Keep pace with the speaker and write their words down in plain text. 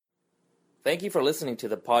Thank you for listening to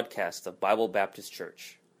the podcast of Bible Baptist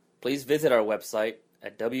Church. Please visit our website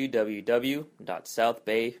at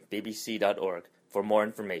www.southbaybbc.org for more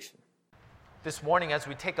information. This morning, as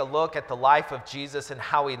we take a look at the life of Jesus and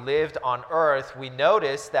how he lived on earth, we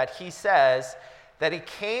notice that he says that he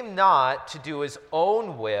came not to do his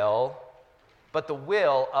own will, but the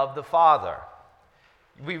will of the Father.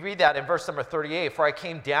 We read that in verse number 38, "For I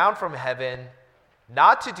came down from heaven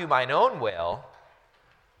not to do mine own will,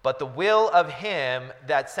 but the will of him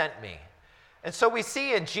that sent me." And so we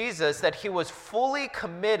see in Jesus that he was fully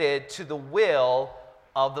committed to the will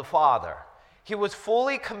of the Father. He was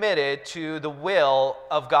fully committed to the will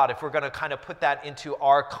of God, if we're going to kind of put that into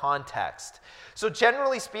our context. So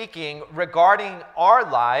generally speaking, regarding our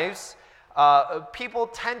lives, people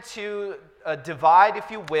tend to divide, if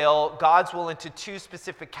you will, God's will into two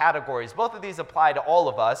specific categories. Both of these apply to all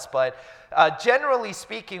of us, but generally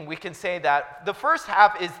speaking, we can say that the first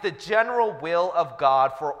half is the general will of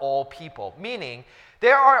God for all people, meaning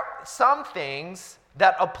there are some things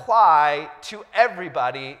that apply to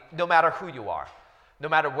everybody, no matter who you are. No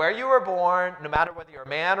matter where you were born, no matter whether you're a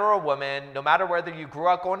man or a woman, no matter whether you grew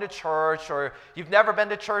up going to church or you've never been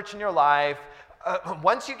to church in your life,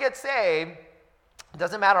 once you get saved, it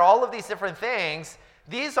doesn't matter all of these different things,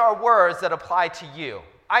 these are words that apply to you.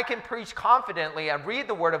 I can preach confidently and read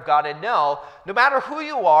the Word of God and know, no matter who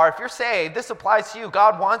you are, if you're saved, this applies to you.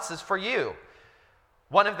 God wants this for you.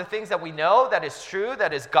 One of the things that we know that is true,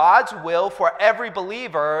 that is God's will for every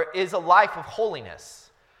believer, is a life of holiness.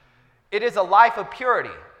 It is a life of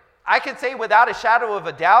purity. I can say without a shadow of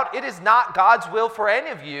a doubt, it is not God's will for any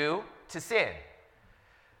of you to sin.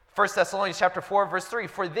 1 Thessalonians chapter 4, verse 3,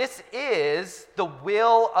 "For this is the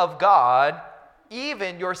will of God,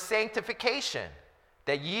 even your sanctification,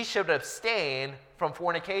 that ye should abstain from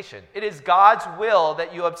fornication." It is God's will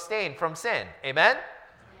that you abstain from sin. Amen?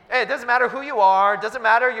 It doesn't matter who you are. It doesn't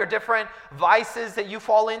matter your different vices that you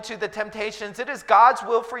fall into, the temptations. It is God's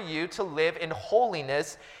will for you to live in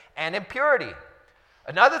holiness and in purity.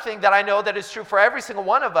 Another thing that I know that is true for every single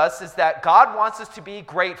one of us is that God wants us to be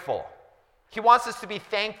grateful. He wants us to be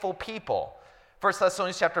thankful people. 1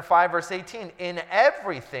 Thessalonians chapter 5, verse 18, "In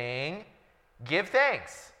everything give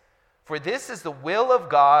thanks, for this is the will of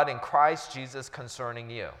God in Christ Jesus concerning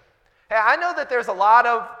you." Hey, I know that there's a lot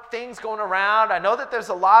of things going around. I know that there's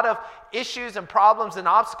a lot of issues and problems and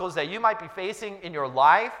obstacles that you might be facing in your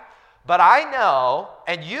life. But I know,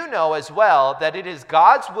 and you know as well, that it is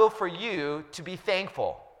God's will for you to be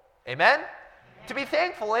thankful. Amen? To be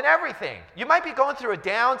thankful in everything. You might be going through a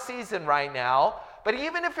down season right now, but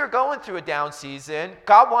even if you're going through a down season,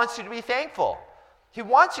 God wants you to be thankful. He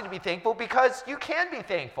wants you to be thankful because you can be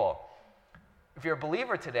thankful. If you're a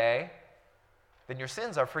believer today, then your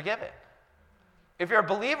sins are forgiven. If you're a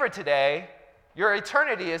believer today, your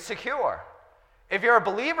eternity is secure. If you're a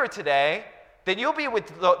believer today, then you'll be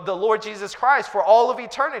with the Lord Jesus Christ for all of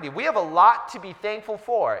eternity. We have a lot to be thankful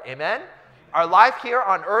for. Amen? Our life here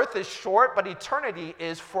on earth is short, but eternity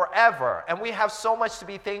is forever. And we have so much to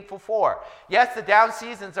be thankful for. Yes, the down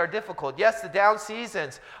seasons are difficult. Yes, the down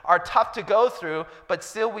seasons are tough to go through, but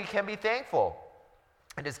still we can be thankful.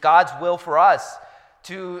 It is God's will for us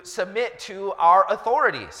to submit to our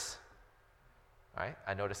authorities. Right?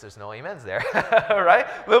 I notice there's no amens there, right?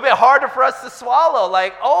 A little bit harder for us to swallow,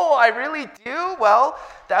 like, oh, I really do? Well,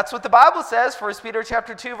 that's what the Bible says, 1 Peter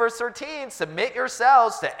chapter 2, verse 13, "Submit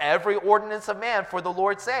yourselves to every ordinance of man for the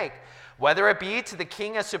Lord's sake, whether it be to the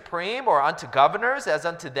king as supreme, or unto governors, as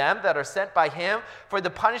unto them that are sent by him, for the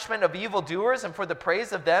punishment of evildoers, and for the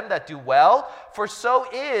praise of them that do well. For so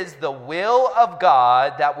is the will of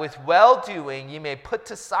God, that with well-doing ye may put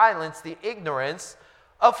to silence the ignorance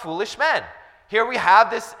of foolish men." Here we have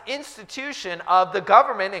this institution of the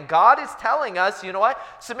government, and God is telling us, you know what,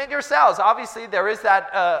 submit yourselves. Obviously, there is that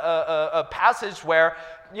a passage where,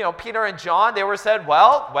 Peter and John, they were said,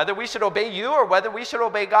 well, whether we should obey you or whether we should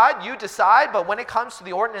obey God, you decide. But when it comes to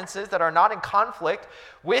the ordinances that are not in conflict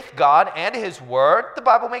with God and his word, the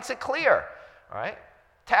Bible makes it clear, right?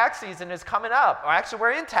 Tax season is coming up. Or actually,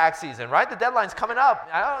 we're in tax season, right? The deadline's coming up.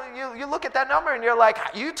 You look at that number and you're like,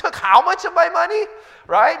 you took how much of my money,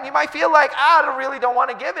 right? And you might feel like, I really don't want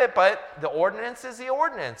to give it, but the ordinance is the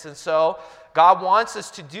ordinance. And so God wants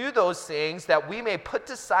us to do those things that we may put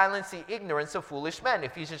to silence the ignorance of foolish men.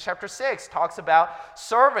 Ephesians chapter 6 talks about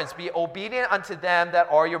servants, be obedient unto them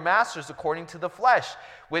that are your masters according to the flesh,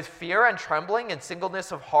 with fear and trembling and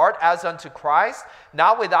singleness of heart as unto Christ,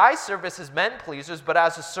 not with eye service as men pleasers, but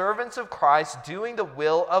as the servants of Christ, doing the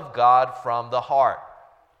will of God from the heart.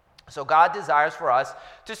 So God desires for us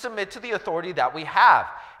to submit to the authority that we have.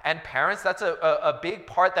 And parents, that's a big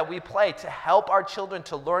part that we play to help our children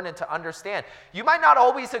to learn and to understand. You might not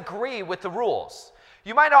always agree with the rules.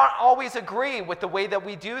 You might not always agree with the way that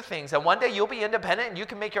we do things. And one day you'll be independent and you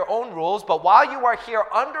can make your own rules. But while you are here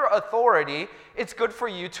under authority, it's good for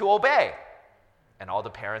you to obey. And all the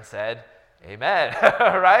parents said, amen,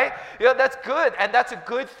 right? That's good, and that's a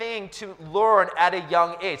good thing to learn at a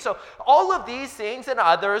young age. So all of these things and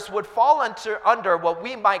others would fall under what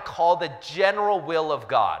we might call the general will of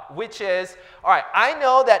God, which is, all right, I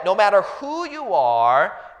know that no matter who you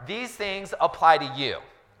are, these things apply to you,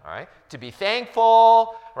 all right? To be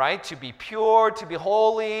thankful, right? To be pure, to be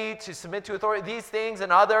holy, to submit to authority, these things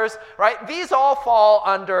and others, right? These all fall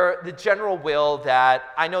under the general will that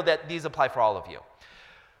I know that these apply for all of you.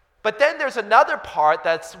 But then there's another part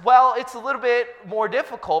that's, well, it's a little bit more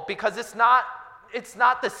difficult because it's not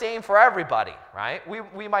the same for everybody, right?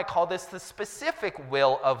 We might call this the specific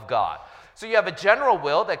will of God. So you have a general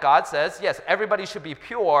will that God says, yes, everybody should be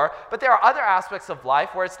pure, but there are other aspects of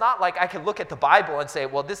life where it's not like I can look at the Bible and say,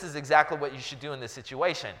 well, this is exactly what you should do in this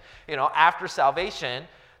situation. After salvation,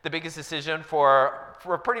 the biggest decision for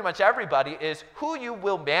pretty much everybody is who you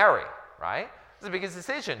will marry, right? It's the biggest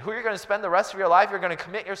decision. Who you're going to spend the rest of your life, you're going to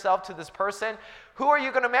commit yourself to this person. Who are you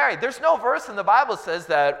going to marry? There's no verse in the Bible that says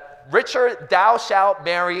that, Richard, thou shalt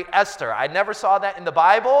marry Esther. I never saw that in the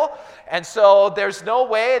Bible, and so there's no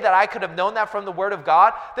way that I could have known that from the Word of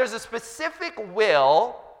God. There's a specific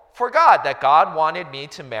will for God, that God wanted me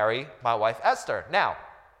to marry my wife Esther. Now,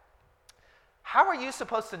 how are you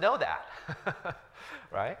supposed to know that?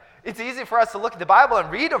 Right? It's easy for us to look at the Bible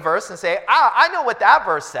and read a verse and say, I know what that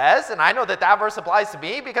verse says, and I know that that verse applies to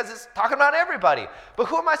me because it's talking about everybody. But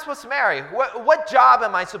who am I supposed to marry? What job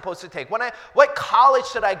am I supposed to take? What college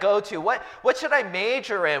should I go to? What should I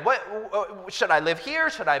major in? Should I live here?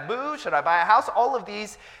 Should I move? Should I buy a house? All of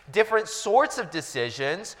these different sorts of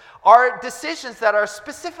decisions are decisions that are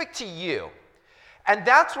specific to you. And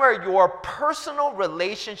that's where your personal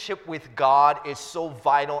relationship with God is so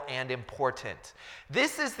vital and important.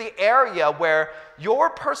 This is the area where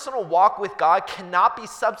your personal walk with God cannot be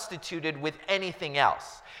substituted with anything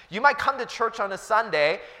else. You might come to church on a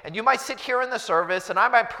Sunday, and you might sit here in the service, and I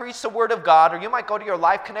might preach the Word of God, or you might go to your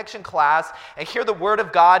Life Connection class and hear the Word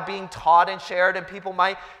of God being taught and shared, and people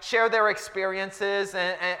might share their experiences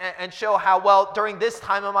and show how, well, during this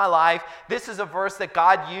time of my life, this is a verse that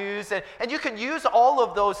God used, and you can use all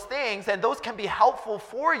of those things, and those can be helpful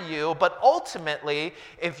for you, but ultimately,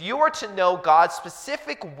 if you are to know God's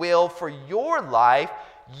specific will for your life,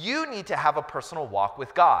 you need to have a personal walk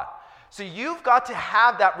with God. So you've got to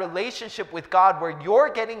have that relationship with God where you're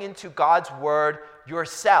getting into God's Word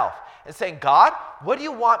yourself and saying, God, what do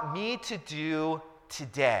you want me to do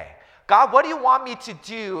today? God, what do you want me to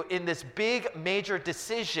do in this big major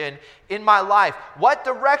decision in my life? What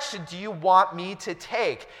direction do you want me to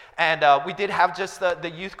take? And we did have just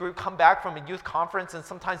the youth group come back from a youth conference, and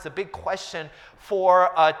sometimes the big question for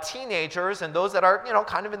teenagers and those that are,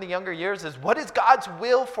 kind of in the younger years is, what is God's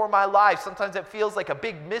will for my life? Sometimes it feels like a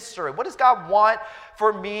big mystery. What does God want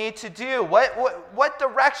for me to do? What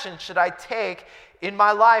direction should I take in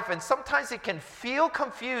my life? And sometimes it can feel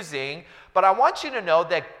confusing, but I want you to know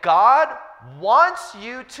that God wants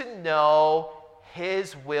you to know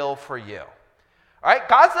His will for you. All right?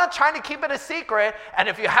 God's not trying to keep it a secret, and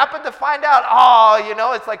if you happen to find out,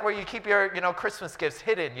 it's like where you keep your, Christmas gifts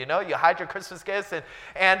hidden, you hide your Christmas gifts,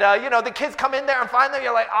 and the kids come in there and find them,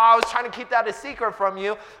 you're like, I was trying to keep that a secret from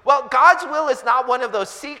you. Well, God's will is not one of those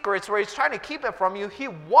secrets where He's trying to keep it from you. He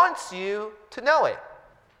wants you to know it.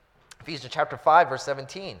 Ephesians chapter 5, verse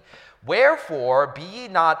 17. Wherefore, be ye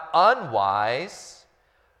not unwise,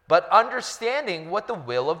 but understanding what the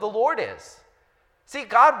will of the Lord is. See,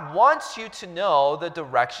 God wants you to know the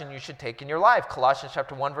direction you should take in your life. Colossians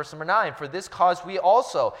chapter 1, verse number 9. For this cause we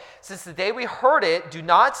also, since the day we heard it, do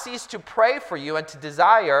not cease to pray for you and to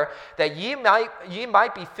desire that ye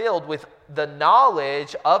might be filled with the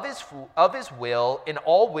knowledge of his will in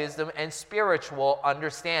all wisdom and spiritual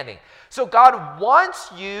understanding. So God wants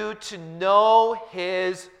you to know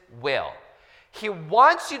His will. He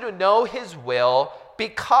wants you to know His will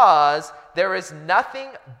because there is nothing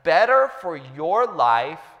better for your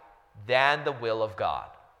life than the will of God.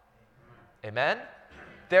 Amen?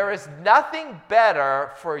 There is nothing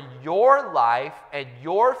better for your life and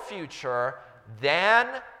your future than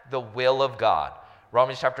the will of God.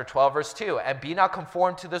 Romans chapter 12, verse 2, and be not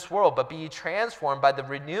conformed to this world, but be ye transformed by the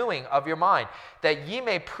renewing of your mind, that ye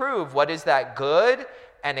may prove what is that good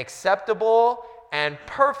and acceptable and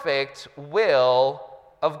perfect will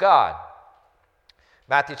of God.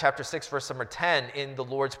 Matthew chapter 6, verse number 10, in the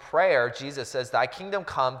Lord's Prayer, Jesus says, thy kingdom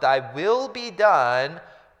come, thy will be done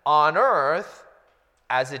on earth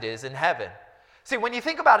as it is in heaven. See, when you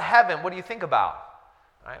think about heaven, what do you think about?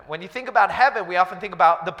 Right? When you think about heaven, we often think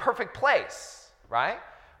about the perfect place, right?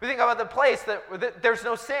 We think about the place that there's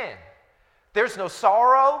no sin, there's no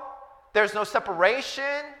sorrow, there's no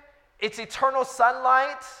separation, it's eternal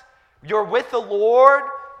sunlight, you're with the Lord,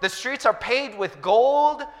 the streets are paved with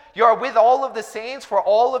gold, you are with all of the saints for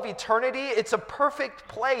all of eternity. It's a perfect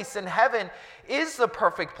place, and heaven is the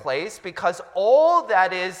perfect place because all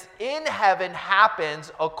that is in heaven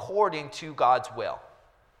happens according to God's will.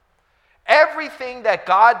 Everything that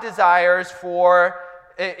God desires for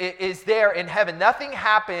is there in heaven. Nothing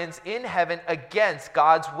happens in heaven against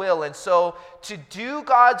God's will. And so to do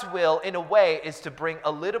God's will in a way is to bring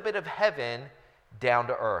a little bit of heaven down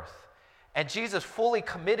to earth. And Jesus fully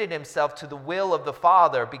committed himself to the will of the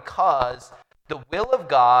Father because the will of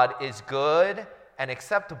God is good and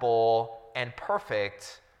acceptable and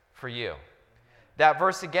perfect for you. That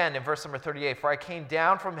verse again in verse number 38, for I came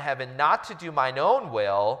down from heaven not to do mine own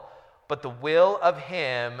will, but the will of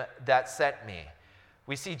him that sent me.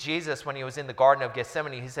 We see Jesus when he was in the Garden of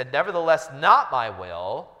Gethsemane, he said, nevertheless, not my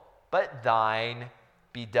will, but thine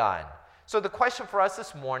be done. So the question for us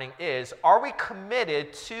this morning is, are we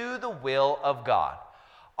committed to the will of God?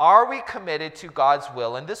 Are we committed to God's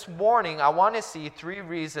will? And this morning, I want to see 3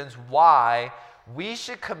 reasons why we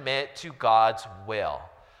should commit to God's will.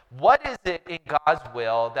 What is it in God's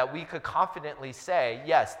will that we could confidently say,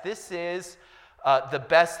 yes, this is the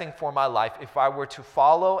best thing for my life if I were to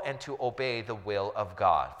follow and to obey the will of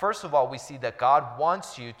God? First of all, we see that God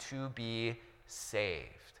wants you to be saved.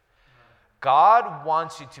 God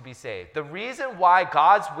wants you to be saved. The reason why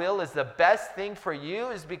God's will is the best thing for you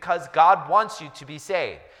is because God wants you to be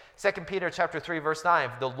saved. 2 Peter chapter 3, verse 9,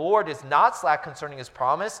 the Lord is not slack concerning his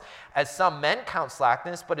promise, as some men count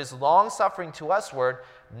slackness, but is long-suffering to usward,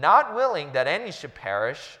 not willing that any should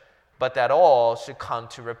perish, but that all should come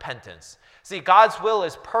to repentance. See, God's will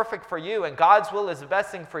is perfect for you, and God's will is the best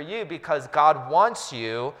thing for you because God wants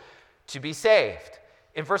you to be saved.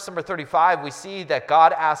 In verse number 35, we see that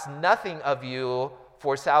God asks nothing of you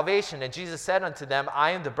for salvation. And Jesus said unto them,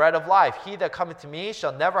 I am the bread of life. He that cometh to me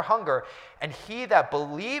shall never hunger, and he that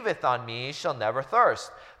believeth on me shall never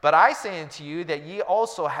thirst. But I say unto you that ye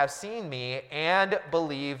also have seen me and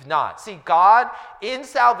believe not. See, God in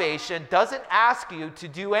salvation doesn't ask you to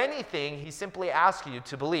do anything. He simply asks you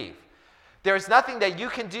to believe. There's nothing that you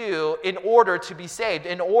can do in order to be saved,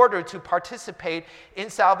 in order to participate in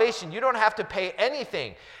salvation. You don't have to pay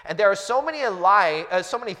anything. And there are so many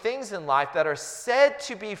things in life that are said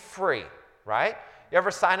to be free, right? You ever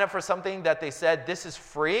sign up for something that they said, this is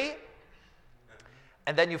free?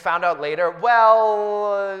 And then you found out later,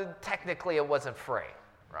 well, technically it wasn't free,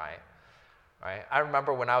 right? I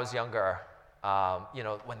remember when I was younger,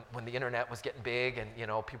 when the internet was getting big and,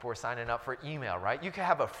 people were signing up for email, right? You could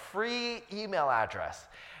have a free email address.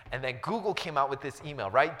 And then Google came out with this email,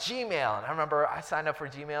 right? Gmail. And I remember I signed up for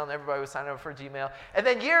Gmail and everybody was signing up for Gmail. And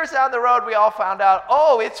then years down the road, we all found out,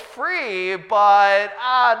 oh, it's free, but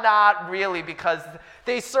not really, because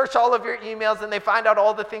they search all of your emails and they find out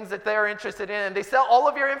all the things that they're interested in, and they sell all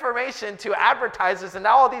of your information to advertisers, and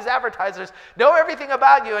now all these advertisers know everything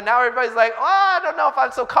about you, and now everybody's like, I don't know if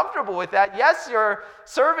I'm so comfortable with that. Yes, your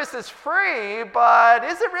service is free, but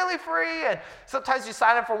is it really free? And sometimes you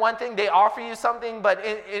sign up for one thing, they offer you something, but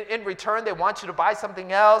in return, they want you to buy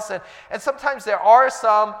something else, and sometimes there are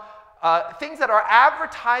some things that are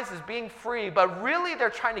advertised as being free, but really they're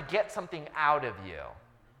trying to get something out of you.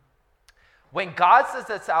 When God says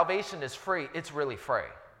that salvation is free, it's really free.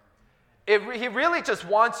 He really just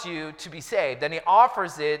wants you to be saved, and he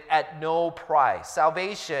offers it at no price.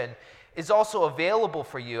 Salvation is also available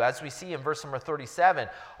for you, as we see in verse number 37.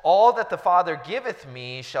 All that the Father giveth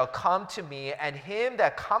me shall come to me, and him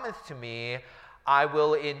that cometh to me I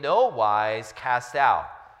will in no wise cast out.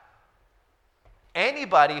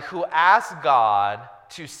 Anybody who asks God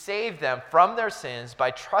to save them from their sins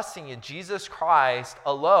by trusting in Jesus Christ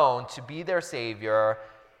alone to be their Savior,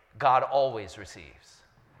 God always receives.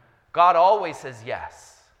 God always says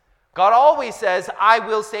yes. God always says, I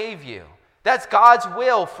will save you. That's God's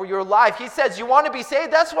will for your life. He says, you want to be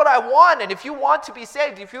saved? That's what I want. And if you want to be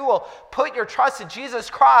saved, if you will put your trust in Jesus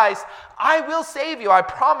Christ, I will save you. I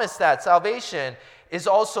promise that. Salvation is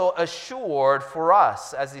also assured for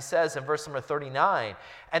us, as he says in verse number 39.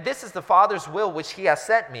 And this is the Father's will which he has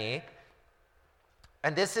sent me.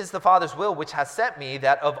 And this is the Father's will which has sent me,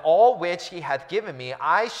 that of all which he hath given me,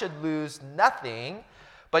 I should lose nothing,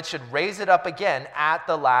 but should raise it up again at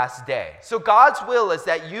the last day. So God's will is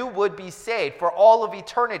that you would be saved for all of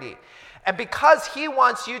eternity. And because he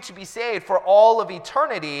wants you to be saved for all of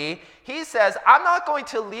eternity, he says, I'm not going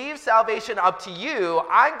to leave salvation up to you.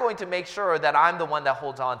 I'm going to make sure that I'm the one that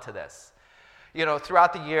holds on to this.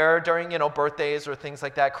 Throughout the year, during, birthdays or things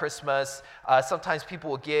like that, Christmas, sometimes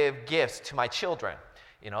people will give gifts to my children.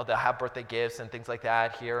 They'll have birthday gifts and things like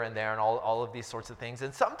that here and there and all of these sorts of things.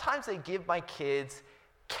 And sometimes they give my kids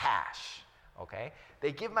cash, okay?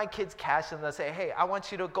 They give my kids cash and they'll say, hey, I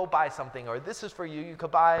want you to go buy something, or this is for you, you could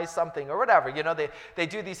buy something, or whatever. They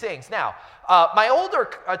do these things. Now, my older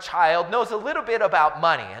child knows a little bit about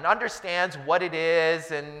money and understands what it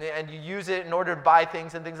is, and you use it in order to buy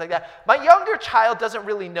things and things like that. My younger child doesn't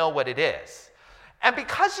really know what it is. And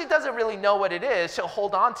because she doesn't really know what it is, she'll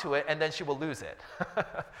hold on to it and then she will lose it,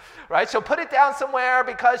 right? She'll put it down somewhere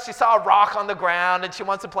because she saw a rock on the ground and she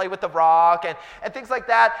wants to play with the rock and things like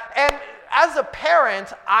that. And as a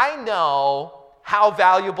parent, I know how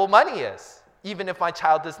valuable money is, even if my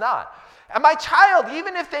child does not. And my child,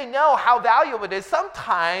 even if they know how valuable it is,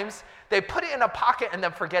 sometimes they put it in a pocket and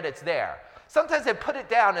then forget it's there. Sometimes they put it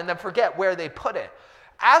down and then forget where they put it.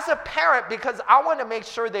 As a parent, because I want to make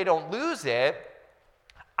sure they don't lose it,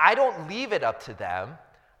 I don't leave it up to them.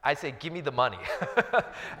 I say, give me the money.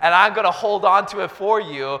 And I'm going to hold on to it for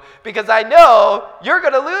you because I know you're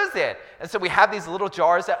going to lose it. And so we have these little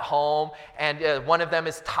jars at home, and one of them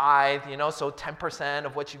is tithe, so 10%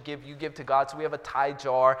 of what you give to God. So we have a tithe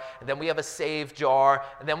jar, and then we have a save jar,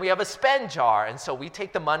 and then we have a spend jar. And so we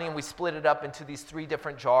take the money and we split it up into these 3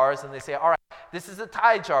 different jars, and they say, all right, this is a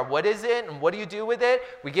tithe jar. What is it, and what do you do with it?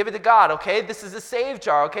 We give it to God, okay? This is a save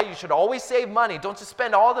jar, okay? You should always save money. Don't just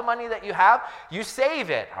spend all the money that you have. You save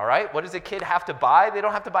it. All right, what does a kid have to buy? They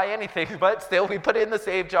don't have to buy anything, but still we put it in the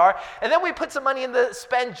save jar. And then we put some money in the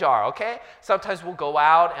spend jar, okay? Sometimes we'll go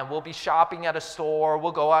out and we'll be shopping at a store.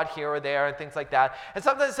 We'll go out here or there and things like that. And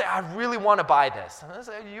sometimes they say, I really want to buy this. And I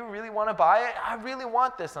say, you really want to buy it? I really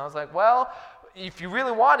want this. And I was like, well, if you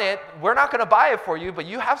really want it, we're not going to buy it for you, but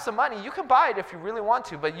you have some money. You can buy it if you really want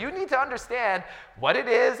to, but you need to understand what it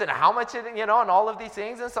is and how much it, and all of these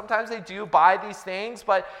things. And sometimes they do buy these things,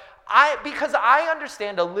 but because I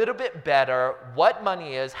understand a little bit better what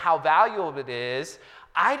money is, how valuable it is,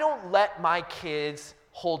 I don't let my kids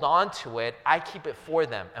hold on to it. I keep it for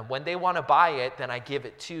them. And when they want to buy it, then I give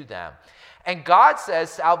it to them. And God says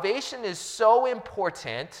salvation is so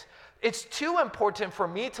important. It's too important for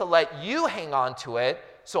me to let you hang on to it,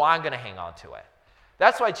 so I'm going to hang on to it.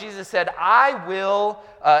 That's why Jesus said, I will,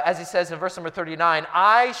 as he says in verse number 39,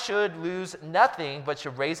 I should lose nothing, but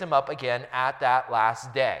should raise him up again at that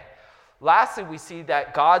last day. Lastly, we see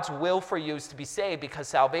that God's will for you is to be saved because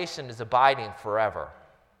salvation is abiding forever.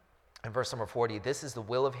 In verse number 40, this is the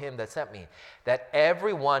will of him that sent me, that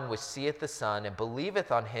everyone which seeth the Son and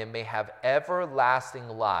believeth on him may have everlasting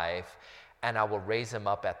life, and I will raise him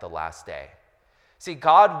up at the last day. See,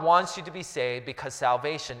 God wants you to be saved because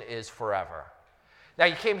salvation is forever. Now,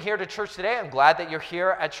 you came here to church today. I'm glad that you're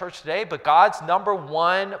here at church today, but God's number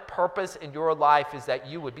one purpose in your life is that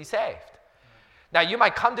you would be saved. Now, you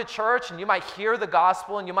might come to church and you might hear the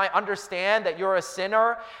gospel and you might understand that you're a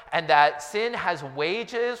sinner and that sin has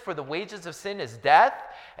wages, for the wages of sin is death.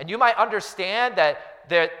 And you might understand that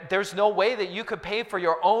there's no way that you could pay for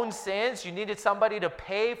your own sins. You needed somebody to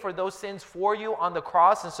pay for those sins for you on the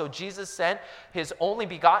cross. And so Jesus sent his only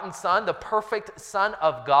begotten Son, the perfect Son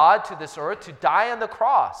of God, to this earth to die on the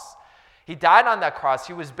cross. He died on that cross.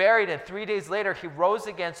 He was buried, and 3 days later he rose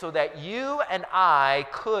again so that you and I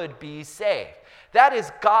could be saved. That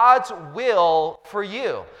is God's will for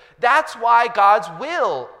you. That's why God's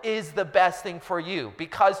will is the best thing for you,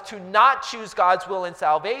 because to not choose God's will in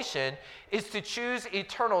salvation is to choose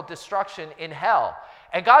eternal destruction in hell.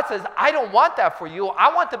 And God says, I don't want that for you.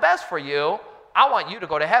 I want the best for you. I want you to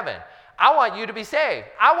go to heaven. I want you to be saved.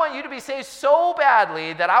 I want you to be saved so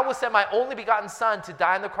badly that I will send my only begotten Son to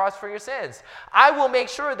die on the cross for your sins. I will make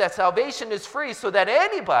sure that salvation is free so that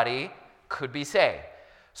anybody could be saved.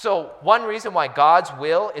 So one reason why God's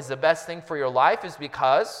will is the best thing for your life is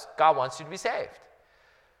because God wants you to be saved.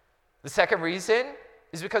 The second reason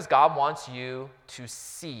is because God wants you to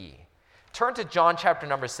see. Turn to John chapter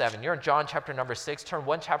number 7. You're in John chapter number 6. Turn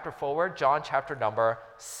one chapter forward, John chapter number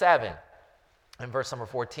 7, and verse number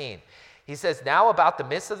 14. He says, now about the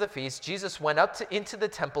midst of the feast, Jesus went up into the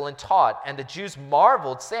temple and taught, and the Jews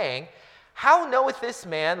marveled, saying, how knoweth this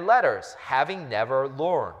man letters, having never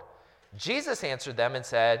learned? Jesus answered them and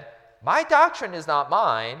said, my doctrine is not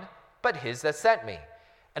mine, but his that sent me.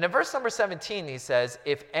 And in verse number 17, he says,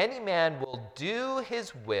 if any man will do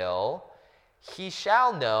his will, he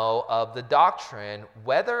shall know of the doctrine,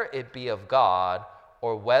 whether it be of God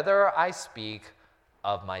or whether I speak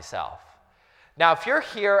of myself. Now, if you're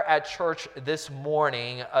here at church this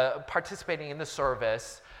morning, participating in the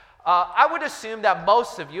service, I would assume that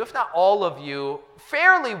most of you, if not all of you,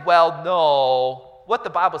 fairly well know what the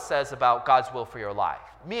Bible says about God's will for your life.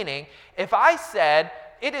 Meaning, if I said,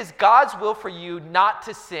 it is God's will for you not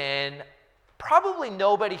to sin, probably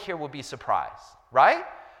nobody here would be surprised, right?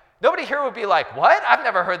 Nobody here would be like, what? I've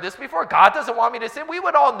never heard this before. God doesn't want me to sin. We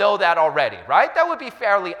would all know that already, right? That would be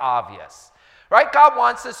fairly obvious, right? God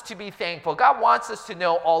wants us to be thankful. God wants us to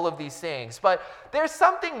know all of these things. But there's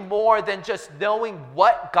something more than just knowing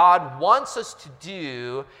what God wants us to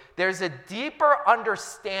do. There's a deeper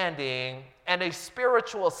understanding and a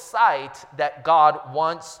spiritual sight that God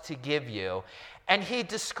wants to give you. And he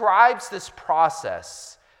describes this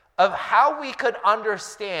process of how we could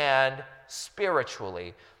understand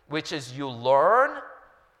spiritually, which is you learn,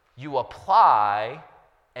 you apply,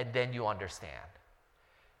 and then you understand.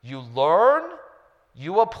 You learn,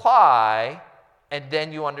 you apply, and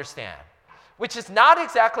then you understand, which is not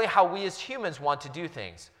exactly how we as humans want to do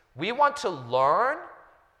things. We want to learn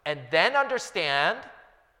and then understand,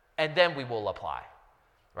 and then we will apply,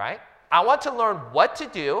 right? I want to learn what to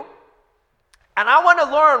do, and I want to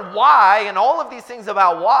learn why and all of these things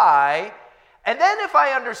about why, and then if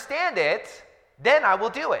I understand it, then I will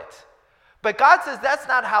do it. But God says that's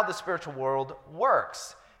not how the spiritual world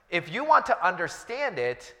works. If you want to understand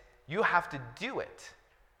it, you have to do it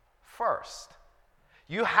first.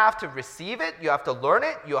 You have to receive it, you have to learn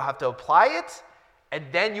it, you have to apply it, and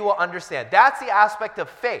then you will understand. That's the aspect of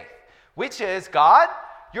faith, which is, God,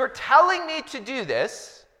 you're telling me to do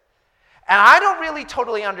this, and I don't really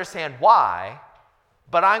totally understand why,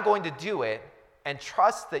 but I'm going to do it and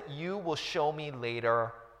trust that you will show me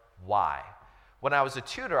later why. When I was a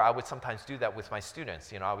tutor, I would sometimes do that with my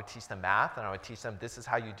students. I would teach them math, and I would teach them, this is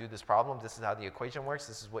how you do this problem, this is how the equation works,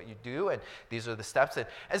 this is what you do, and these are the steps.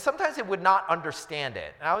 And sometimes they would not understand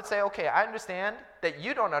it. And I would say, okay, I understand that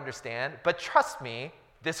you don't understand, but trust me,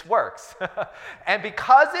 this works. And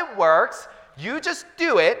because it works, you just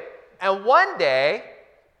do it, and one day,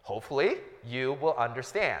 hopefully, you will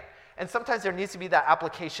understand. And sometimes there needs to be that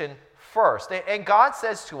application first. And God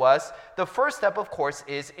says to us, the first step, of course,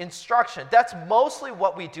 is instruction. That's mostly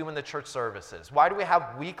what we do in the church services. Why do we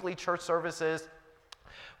have weekly church services?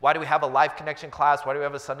 Why do we have a live connection class? Why do we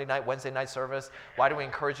have a Sunday night, Wednesday night service? Why do we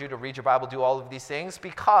encourage you to read your Bible, do all of these things?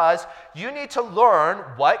 Because you need to learn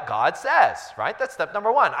what God says, right? That's step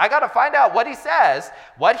number one. I got to find out what he says,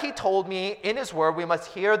 what he told me in his word. We must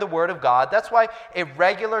hear the word of God. That's why a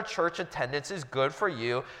regular church attendance is good for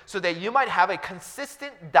you, so that you might have a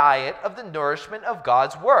consistent diet of the nourishment of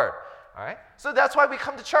God's word, all right? So that's why we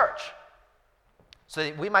come to church, so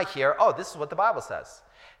that we might hear, oh, this is what the Bible says.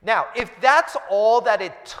 Now, if that's all that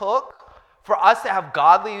it took for us to have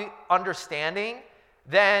godly understanding,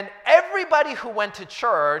 then everybody who went to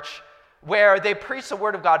church where they preached the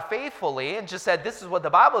word of God faithfully and just said, this is what the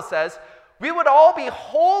Bible says, we would all be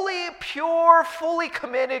holy, pure, fully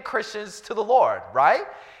committed Christians to the Lord, right?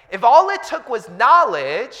 If all it took was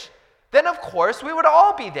knowledge, then of course we would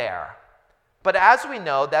all be there. But as we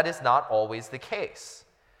know, that is not always the case.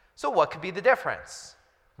 So what could be the difference?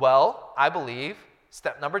 Well, I believe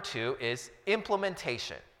step number 2 is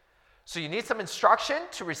implementation. So you need some instruction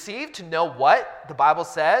to receive, to know what the Bible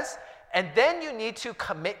says, and then you need to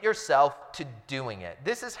commit yourself to doing it.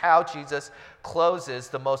 This is how Jesus closes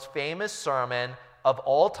the most famous sermon of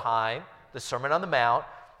all time, the Sermon on the Mount.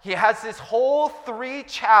 He has this whole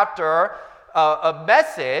 3-chapter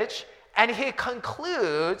message, and he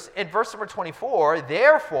concludes in verse number 24,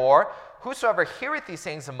 therefore, whosoever heareth these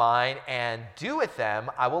sayings of mine and doeth them,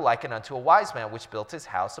 I will liken unto a wise man which built his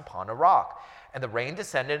house upon a rock. And the rain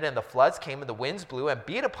descended, and the floods came, and the winds blew and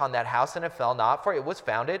beat upon that house, and it fell not, for it was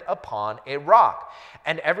founded upon a rock.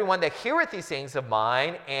 And everyone that heareth these sayings of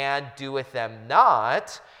mine and doeth them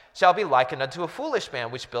not shall be likened unto a foolish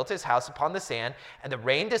man which built his house upon the sand. And the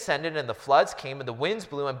rain descended, and the floods came, and the winds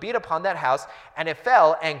blew and beat upon that house, and it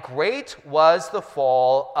fell, and great was the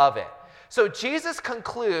fall of it. So Jesus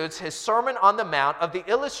concludes his Sermon on the Mount of the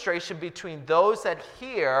illustration between those that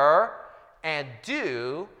hear and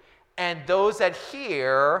do, and those that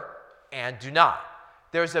hear and do not.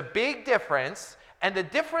 There's a big difference, and the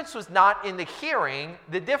difference was not in the hearing,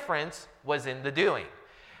 the difference was in the doing.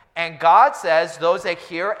 And God says those that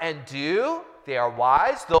hear and do, they are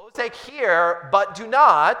wise. Those that hear but do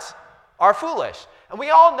not are foolish. And we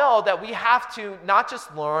all know that we have to not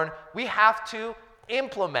just learn, we have to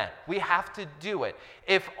implement. We have to do it.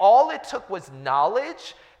 If all it took was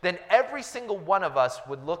knowledge, then every single one of us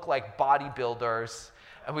would look like bodybuilders,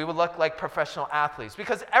 and we would look like professional athletes,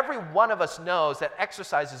 because every one of us knows that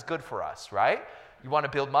exercise is good for us, right? You want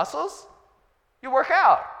to build muscles? You work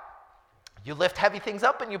out. You lift heavy things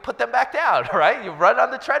up and you put them back down, right? You run on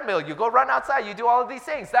the treadmill. You go run outside. You do all of these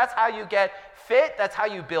things. That's how you get fit. That's how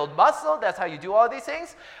you build muscle. That's how you do all of these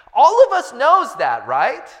things. All of us knows that,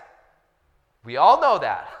 right? We all know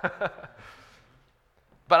that.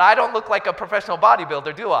 But I don't look like a professional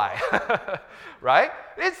bodybuilder, do I? Right?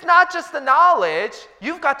 It's not just the knowledge.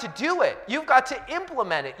 You've got to do it. You've got to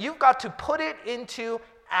implement it. You've got to put it into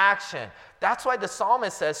action. That's why the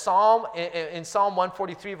psalmist says, in Psalm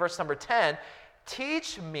 143, verse number 10,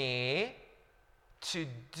 teach me to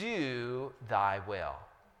do thy will.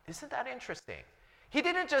 Isn't that interesting? He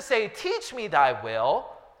didn't just say, teach me thy will.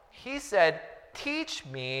 He said, teach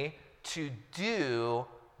me to do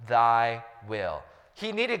thy will.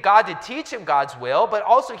 He needed God to teach him God's will, but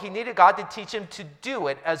also he needed God to teach him to do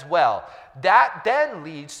it as well. That then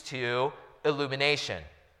leads to illumination.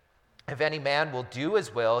 If any man will do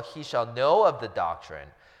his will, he shall know of the doctrine,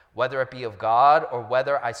 whether it be of God or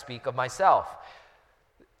whether I speak of myself.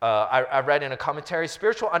 I read in a commentary,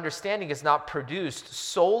 spiritual understanding is not produced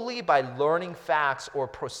solely by learning facts or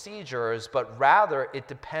procedures, but rather it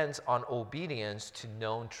depends on obedience to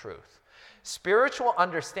known truth. Spiritual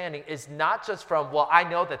understanding is not just from, well, I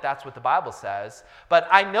know that that's what the Bible says, but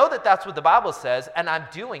I know that that's what the Bible says, and I'm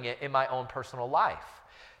doing it in my own personal life.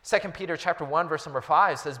 2 Peter chapter 1, verse number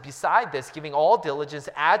 5 says, beside this, giving all diligence,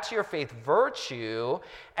 add to your faith virtue,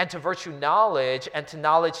 and to virtue knowledge, and to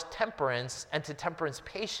knowledge temperance, and to temperance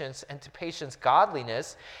patience, and to patience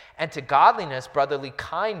godliness, and to godliness brotherly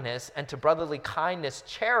kindness, and to brotherly kindness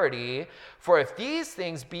charity. For if these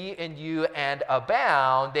things be in you and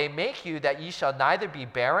abound, they make you that ye shall neither be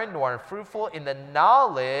barren nor unfruitful in the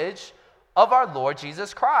knowledge of our Lord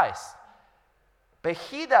Jesus Christ. But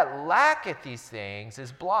he that lacketh these things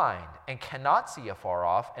is blind, and cannot see afar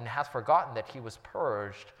off, and hath forgotten that he was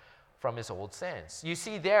purged from his old sins. You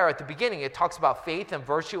see there at the beginning, it talks about faith and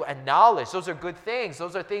virtue and knowledge. Those are good things.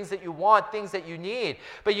 Those are things that you want, things that you need.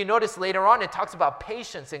 But you notice later on, it talks about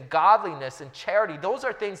patience and godliness and charity. Those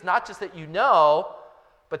are things not just that you know,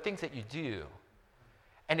 but things that you do.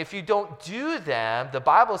 And if you don't do them, the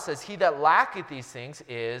Bible says he that lacketh these things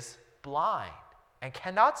is blind and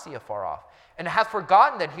cannot see afar off, and hath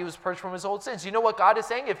forgotten that he was purged from his old sins. You know what God is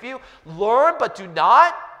saying? If you learn but do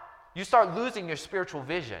not, you start losing your spiritual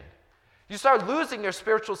vision. You start losing your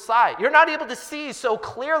spiritual sight. You're not able to see so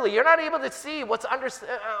clearly. You're not able to see what's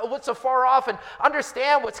afar off and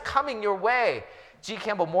understand what's coming your way. G.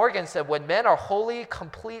 Campbell Morgan said, when men are wholly,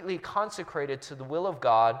 completely consecrated to the will of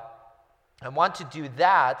God and want to do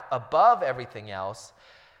that above everything else,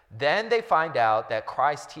 then they find out that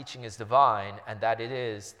Christ's teaching is divine and that it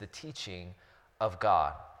is the teaching of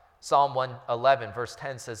God. Psalm 111, verse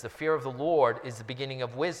 10 says, the fear of the Lord is the beginning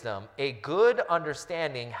of wisdom. A good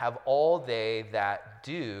understanding have all they that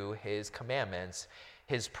do his commandments.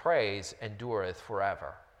 His praise endureth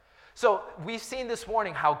forever. So we've seen this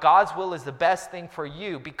morning how God's will is the best thing for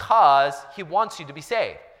you because he wants you to be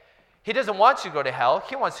saved. He doesn't want you to go to hell.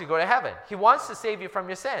 He wants you to go to heaven. He wants to save you from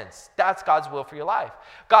your sins. That's God's will for your life.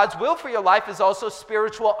 God's will for your life is also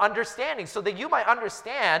spiritual understanding so that you might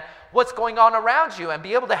understand what's going on around you and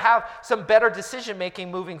be able to have some better decision-making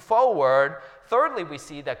moving forward. Thirdly, we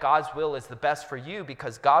see that God's will is the best for you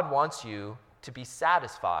because God wants you to be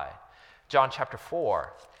satisfied. John chapter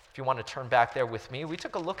 4, if you want to turn back there with me, we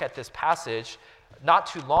took a look at this passage not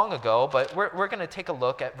too long ago, but we're going to take a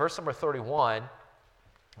look at verse number 31.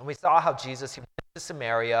 And we saw how Jesus, he went to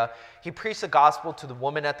Samaria. He preached the gospel to the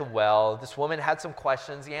woman at the well. This woman had some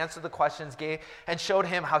questions. He answered the questions, and showed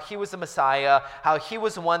him how he was the Messiah, how he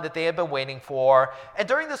was the one that they had been waiting for. And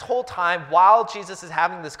during this whole time, while Jesus is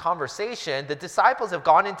having this conversation, the disciples have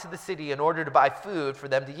gone into the city in order to buy food for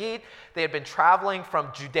them to eat. They had been traveling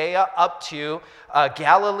from Judea up to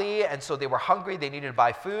Galilee, and so they were hungry. They needed to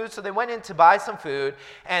buy food, so they went in to buy some food.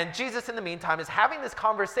 And Jesus, in the meantime, is having this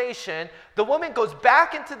conversation. The woman goes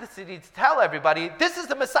back into the city to tell everybody, this is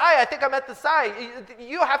the Messiah. I think I met the Messiah.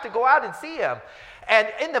 You have to go out and see him. And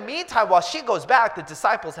in the meantime, while she goes back, the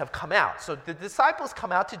disciples have come out. So the disciples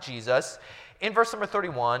come out to Jesus in verse number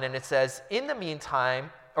 31, and it says, in the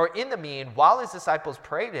mean, while his disciples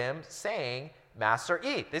prayed him, saying, Master,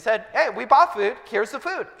 eat. They said, hey, we bought food. Here's the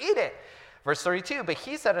food. Eat it. Verse 32, but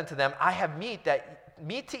he said unto them, I have meat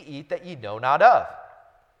to eat that ye know not of.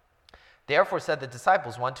 Therefore said the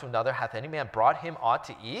disciples one to another, hath any man brought him aught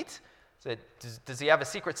to eat? Said, does he have a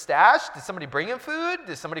secret stash? Did somebody bring him food?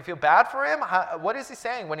 Does somebody feel bad for him? What is he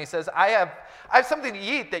saying when he says, I have something to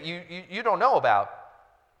eat that you don't know about?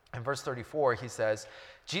 In verse 34, he says,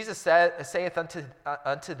 Jesus saith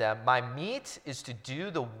unto them, my meat is to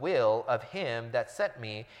do the will of him that sent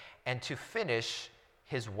me, and to finish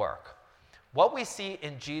his work. What we see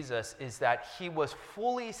in Jesus is that he was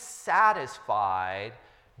fully satisfied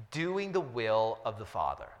doing the will of the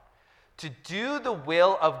Father. To do the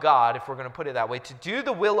will of God, if we're going to put it that way, to do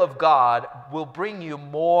the will of God will bring you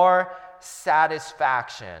more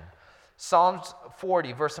satisfaction. Psalms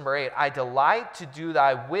 40, verse number 8, I delight to do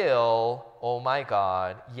thy will, O my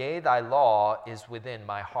God, yea, thy law is within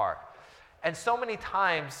my heart. And so many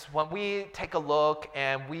times when we take a look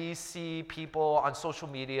and we see people on social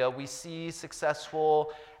media, we see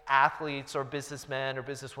successful athletes or businessmen or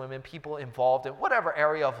businesswomen, people involved in whatever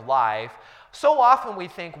area of life, so often we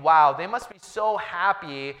think, wow, they must be so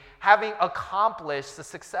happy having accomplished the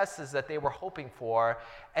successes that they were hoping for.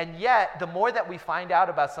 And yet, the more that we find out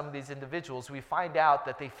about some of these individuals, we find out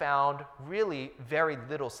that they found really very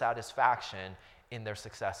little satisfaction in their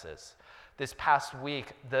successes. This past week,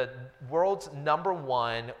 the world's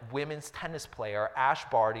 #1 women's tennis player, Ash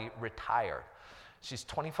Barty, retired. She's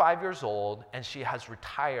 25 years old, and she has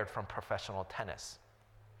retired from professional tennis.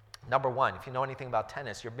 Number one, if you know anything about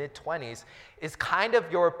tennis, your mid-20s is kind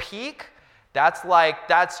of your peak.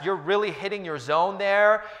 You're really hitting your zone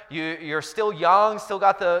there. You're still young, still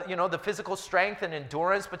got the physical strength and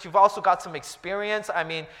endurance, but you've also got some experience. I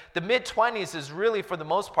mean, the mid-20s is really, for the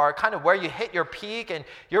most part, kind of where you hit your peak, and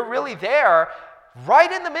you're really there.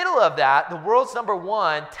 Right in the middle of that, the world's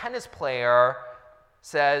 #1 tennis player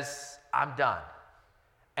says, I'm done.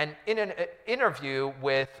 And in an interview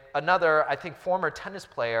with another, I think, former tennis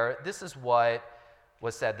player, this is what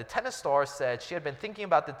was said. The tennis star said she had been thinking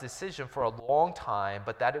about the decision for a long time,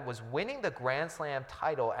 but that it was winning the Grand Slam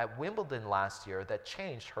title at Wimbledon last year that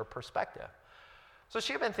changed her perspective. So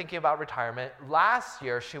she had been thinking about retirement. Last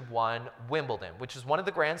year, she won Wimbledon, which is one of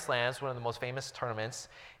the Grand Slams, one of the most famous tournaments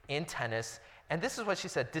in tennis. And this is what she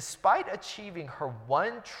said. Despite achieving her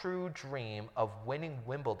one true dream of winning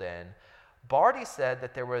Wimbledon, Barty said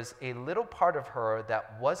that there was a little part of her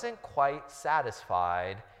that wasn't quite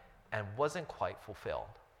satisfied and wasn't quite fulfilled,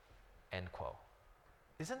 end quote.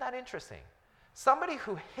 Isn't that interesting? Somebody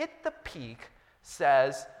who hit the peak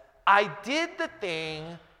says, I did the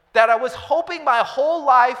thing that I was hoping my whole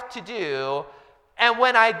life to do, and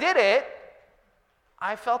when I did it,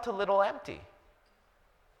 I felt a little empty.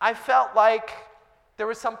 I felt like there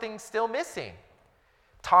was something still missing.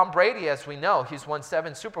 Tom Brady, as we know, he's won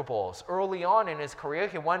 7 Super Bowls. Early on in his career,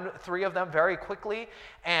 he won 3 of them very quickly.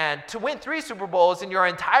 And to win 3 Super Bowls in your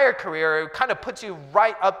entire career, it kind of puts you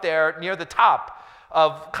right up there near the top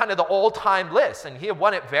of kind of the all-time list. And he had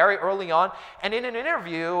won it very early on. And in an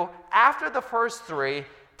interview, after the first 3,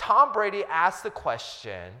 Tom Brady asked the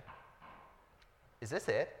question, is this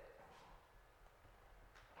it?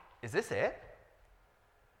 Is this it?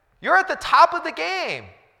 You're at the top of the game.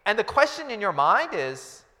 And the question in your mind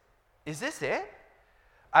is this it?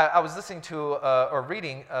 I was listening to or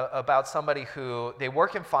reading about somebody who, they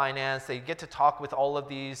work in finance, they get to talk with all of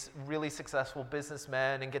these really successful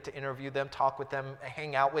businessmen and get to interview them, talk with them,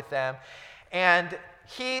 hang out with them. And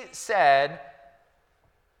he said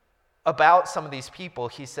about some of these people,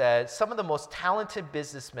 he said, some of the most talented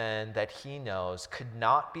businessmen that he knows could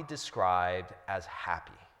not be described as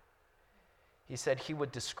happy. He said he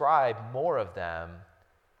would describe more of them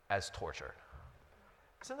as tortured.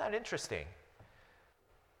 Isn't that interesting?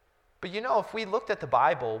 But if we looked at the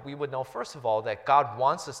Bible, we would know, first of all, that God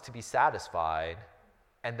wants us to be satisfied,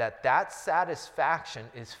 and that satisfaction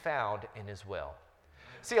is found in his will.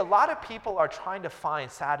 See, a lot of people are trying to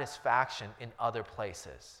find satisfaction in other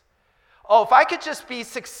places. Oh, if I could just be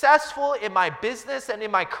successful in my business and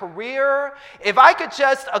in my career, if I could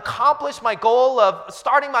just accomplish my goal of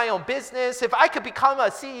starting my own business, if I could become a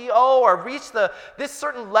CEO or reach this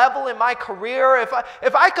certain level in my career,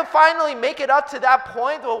 if I could finally make it up to that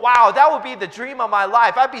point, well, wow, that would be the dream of my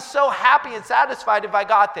life. I'd be so happy and satisfied if I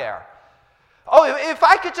got there. Oh, if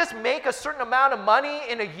I could just make a certain amount of money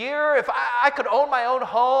in a year, if I could own my own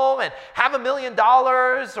home and have $1 million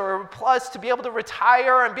or plus to be able to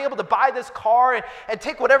retire and be able to buy this car and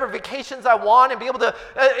take whatever vacations I want and be able to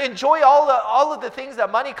enjoy all of the things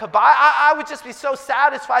that money could buy, I would just be so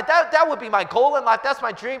satisfied. That would be my goal in life. That's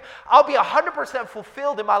my dream. I'll be 100%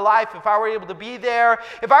 fulfilled in my life if I were able to be there.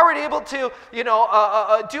 If I were able to,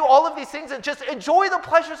 do all of these things and just enjoy the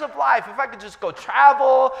pleasures of life. If I could just go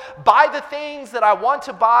travel, buy the things that I want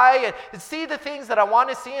to buy and see the things that I want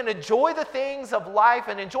to see and enjoy the things of life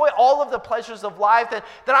and enjoy all of the pleasures of life, then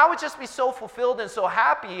I would just be so fulfilled and so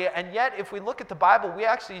happy. And yet, if we look at the Bible, we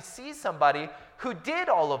actually see somebody who did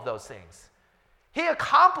all of those things. He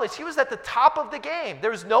accomplished. He was at the top of the game.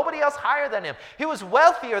 There was nobody else higher than him. He was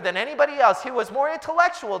wealthier than anybody else. He was more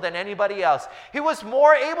intellectual than anybody else. He was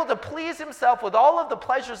more able to please himself with all of the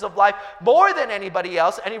pleasures of life more than anybody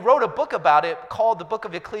else. And he wrote a book about it called the Book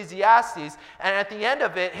of Ecclesiastes. And at the end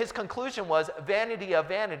of it, his conclusion was, vanity of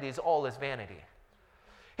vanities, all is vanity.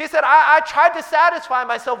 He said, I tried to satisfy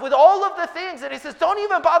myself with all of the things. And he says, don't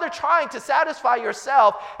even bother trying to satisfy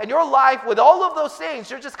yourself and your life with all of those things.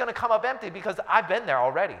 You're just going to come up empty because I've been there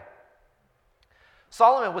already.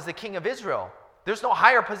 Solomon was the king of Israel. There's no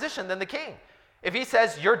higher position than the king. If he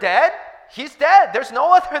says, you're dead, he's dead. There's no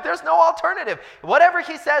alternative. Whatever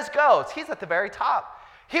he says goes. He's at the very top.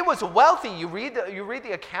 He was wealthy. You read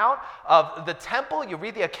the account of the temple. You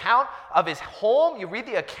read the account of his home. You read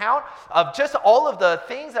the account of just all of the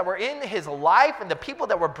things that were in his life and the people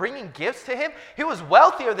that were bringing gifts to him. He was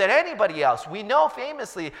wealthier than anybody else. We know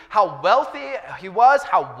famously how wealthy he was,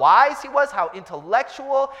 how wise he was, how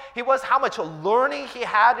intellectual he was, how much learning he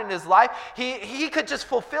had in his life. He could just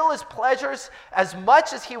fulfill his pleasures as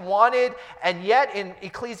much as he wanted. And yet in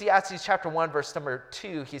Ecclesiastes chapter 1, verse number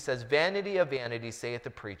 2, he says, vanity of vanities, saith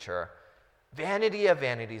the preacher, vanity of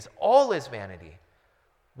vanities, all is vanity.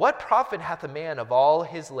 What profit hath a man of all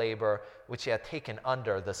his labor which he hath taken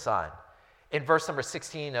under the sun? In verse number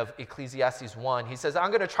 16 of Ecclesiastes 1, he says, I'm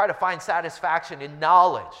going to try to find satisfaction in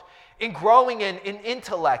knowledge, in growing in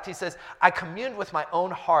intellect. He says, I communed with my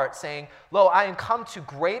own heart, saying, lo, I am come to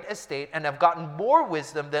great estate, and have gotten more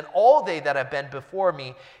wisdom than all they that have been before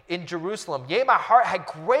me in Jerusalem. Yea, my heart had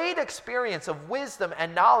great experience of wisdom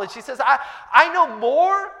and knowledge. He says, I know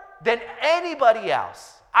more than anybody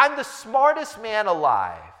else. I'm the smartest man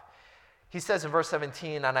alive. He says in verse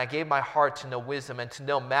 17, and I gave my heart to know wisdom and to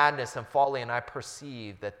know madness and folly, and I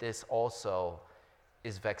perceive that this also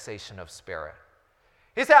is vexation of spirit.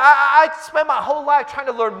 He said, I spent my whole life trying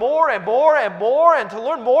to learn more and more and more and to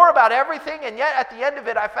learn more about everything, and yet at the end of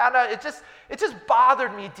it, I found out it just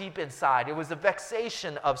bothered me deep inside. It was a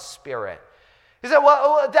vexation of spirit. He said,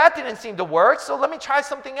 well, that didn't seem to work, so let me try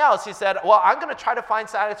something else. He said, well, I'm going to try to find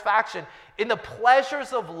satisfaction in the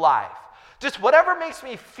pleasures of life. Just whatever makes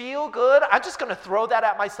me feel good, I'm just going to throw that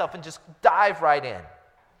at myself and just dive right in.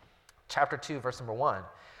 Chapter 2, verse number 1.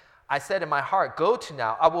 I said in my heart, go to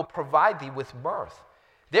now, I will provide thee with mirth.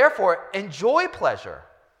 Therefore, enjoy pleasure.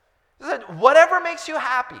 He said, whatever makes you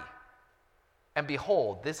happy. And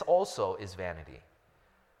behold, this also is vanity.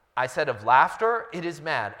 I said of laughter, it is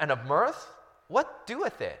mad, and of mirth, what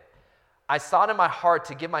doeth it? I sought in my heart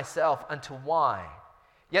to give myself unto wine,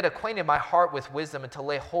 yet acquainted my heart with wisdom, and to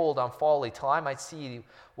lay hold on folly, till I might see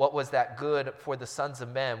what was that good for the sons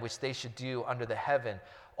of men, which they should do under the heaven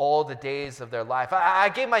all the days of their life. I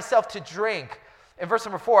gave myself to drink. In verse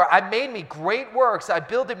number 4, I made me great works. I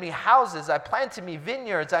builded me houses. I planted me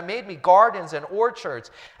vineyards. I made me gardens and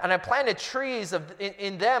orchards. And I planted trees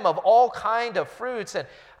in them of all kind of fruits. And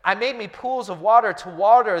I made me pools of water to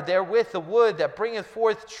water therewith the wood that bringeth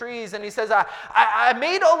forth trees. And he says, I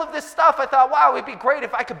made all of this stuff. I thought, wow, it'd be great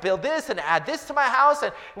if I could build this and add this to my house.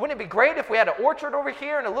 And wouldn't it be great if we had an orchard over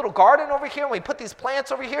here and a little garden over here and we put these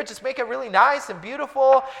plants over here, just make it really nice and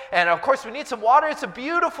beautiful. And of course, we need some water. It's a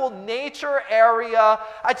beautiful nature area.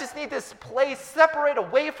 I just need this place separate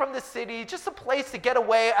away from the city, just a place to get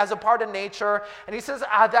away as a part of nature. And he says,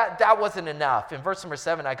 that wasn't enough. In verse number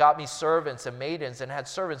 7, I got me servants and maidens and had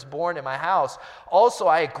servants born in my house. Also,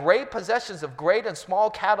 I had great possessions of great and small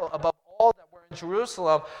cattle above all that were in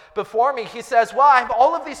Jerusalem before me. He says, well, I have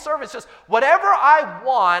all of these servants. Just whatever I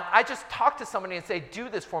want, I just talk to somebody and say, do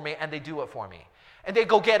this for me, and they do it for me. And they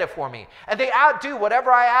go get it for me. And they outdo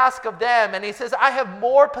whatever I ask of them. And he says, I have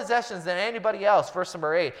more possessions than anybody else. Verse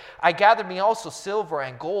number 8, I gathered me also silver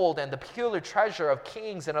and gold and the peculiar treasure of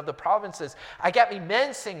kings and of the provinces. I got me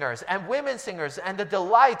men singers and women singers and the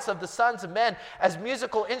delights of the sons of men as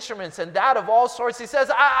musical instruments and that of all sorts. He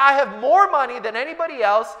says, I have more money than anybody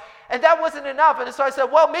else. And that wasn't enough. And so I said,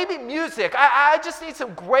 well, maybe music. I just need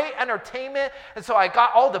some great entertainment. And so I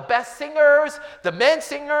got all the best singers, the men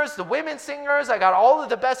singers, the women singers. I got all of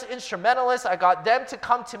the best instrumentalists. I got them to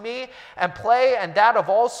come to me and play, and that of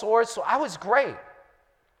all sorts. So I was great.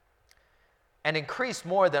 And increased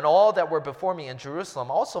more than all that were before me in Jerusalem.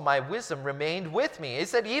 Also my wisdom remained with me. He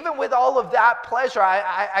said, even with all of that pleasure,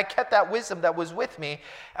 I kept that wisdom that was with me.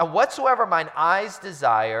 And whatsoever mine eyes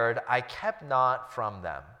desired, I kept not from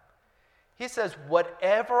them. He says,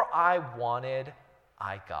 whatever I wanted,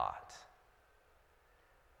 I got.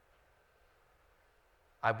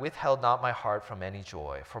 I withheld not my heart from any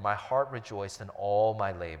joy, for my heart rejoiced in all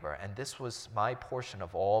my labor, and this was my portion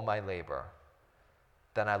of all my labor.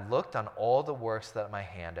 Then I looked on all the works that my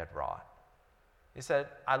hand had wrought, He said,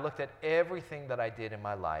 I looked at everything that I did in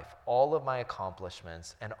my life, all of my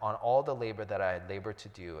accomplishments, and on all the labor that I had labored to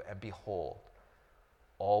do, and behold,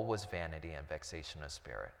 all was vanity and vexation of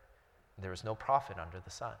spirit. There was no profit under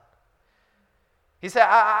the sun. He said,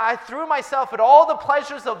 I threw myself at all the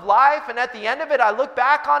pleasures of life, and at the end of it, I looked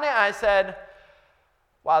back on it, and I said,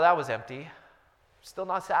 wow, that was empty. Still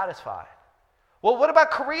not satisfied. Well, what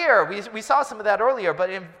about career? We saw some of that earlier, but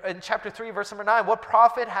in chapter 3, verse number 9, what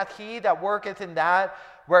profit hath he that worketh in that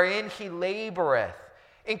wherein he laboreth?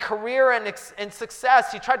 In career and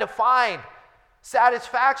success, he tried to find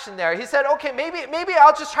satisfaction there. He said, okay, maybe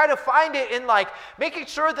I'll just try to find it in like making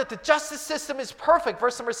sure that the justice system is perfect.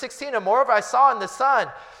 Verse number 16, and moreover I saw in the sun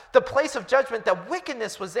the place of judgment, that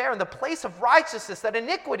wickedness was there, and the place of righteousness, that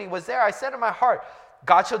iniquity was there. I said in my heart,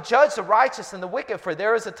 God shall judge the righteous and the wicked, for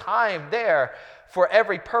there is a time there for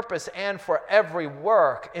every purpose and for every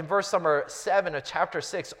work. In verse number 7 of chapter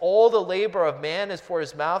 6, all the labor of man is for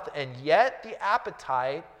his mouth, and yet the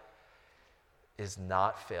appetite is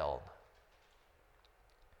not filled.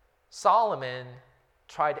 Solomon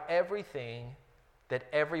tried everything that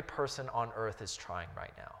every person on earth is trying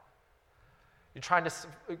right now. You're trying to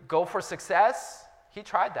go for success? He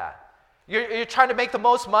tried that. You're trying to make the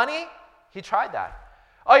most money? He tried that.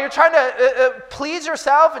 Oh, you're trying to please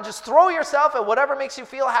yourself and just throw yourself at whatever makes you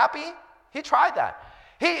feel happy? He tried that.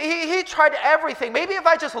 He tried everything. Maybe if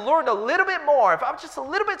I just learned a little bit more, if I'm just a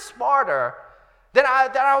little bit smarter, then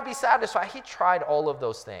I would be satisfied. He tried all of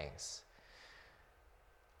those things.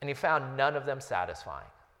 And he found none of them satisfying.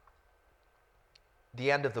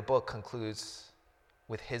 The end of the book concludes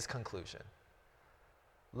with his conclusion.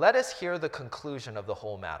 Let us hear the conclusion of the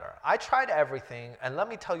whole matter. I tried everything, and let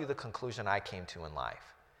me tell you the conclusion I came to in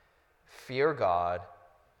life. Fear God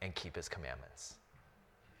and keep his commandments,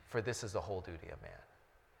 for this is the whole duty of man.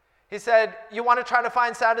 He said, you want to try to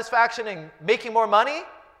find satisfaction in making more money?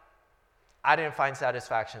 I didn't find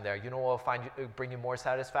satisfaction there. You know what will bring you more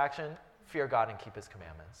satisfaction? Fear God and keep his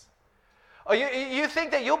commandments. Oh, you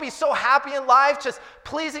think that you'll be so happy in life just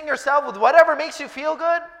pleasing yourself with whatever makes you feel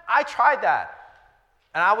good? I tried that,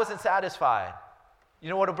 and I wasn't satisfied. You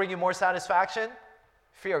know what will bring you more satisfaction?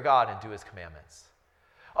 Fear God and do his commandments.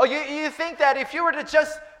 Oh, you think that if you were to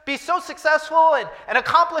just be so successful and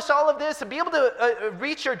accomplish all of this and be able to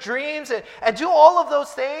reach your dreams and do all of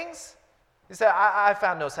those things? He said, I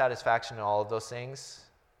found no satisfaction in all of those things.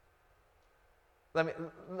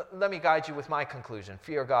 Let me guide you with my conclusion.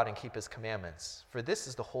 Fear God and keep his commandments, for this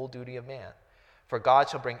is the whole duty of man. For God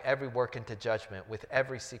shall bring every work into judgment with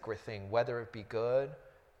every secret thing, whether it be good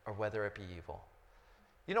or whether it be evil.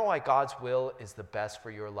 You know why God's will is the best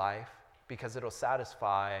for your life? Because it'll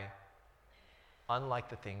satisfy unlike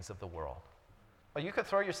the things of the world. Well, you could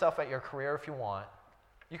throw yourself at your career if you want.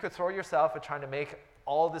 You could throw yourself at trying to make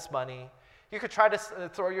all this money. You could try to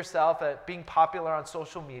throw yourself at being popular on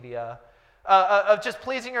social media, of just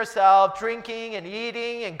pleasing yourself, drinking and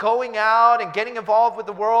eating and going out and getting involved with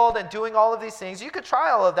the world and doing all of these things. You could try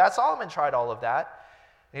all of that. Solomon tried all of that,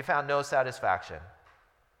 and he found no satisfaction.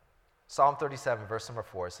 Psalm 37, verse number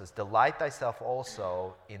 4 says, delight thyself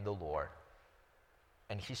also in the Lord,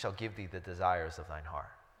 and he shall give thee the desires of thine heart.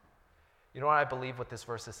 You know what I believe what this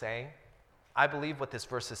verse is saying? I believe what this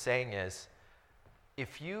verse is saying is,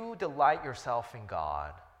 if you delight yourself in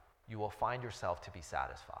God, you will find yourself to be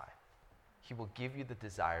satisfied. He will give you the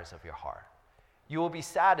desires of your heart. You will be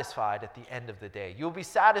satisfied at the end of the day. You will be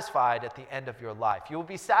satisfied at the end of your life. You will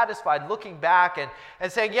be satisfied looking back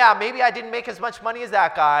and saying, yeah, maybe I didn't make as much money as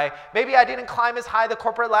that guy. Maybe I didn't climb as high the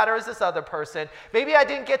corporate ladder as this other person. Maybe I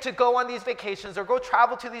didn't get to go on these vacations or go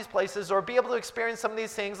travel to these places or be able to experience some of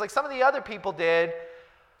these things like some of the other people did.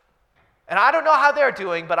 And I don't know how they're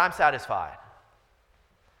doing, but I'm satisfied.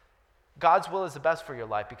 God's will is the best for your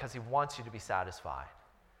life because he wants you to be satisfied.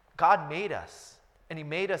 God made us, and he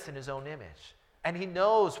made us in his own image. And he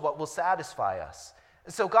knows what will satisfy us.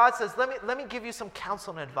 And so God says, let me give you some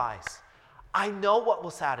counsel and advice. I know what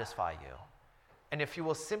will satisfy you. And if you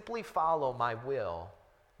will simply follow my will,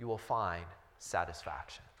 you will find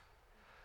satisfaction.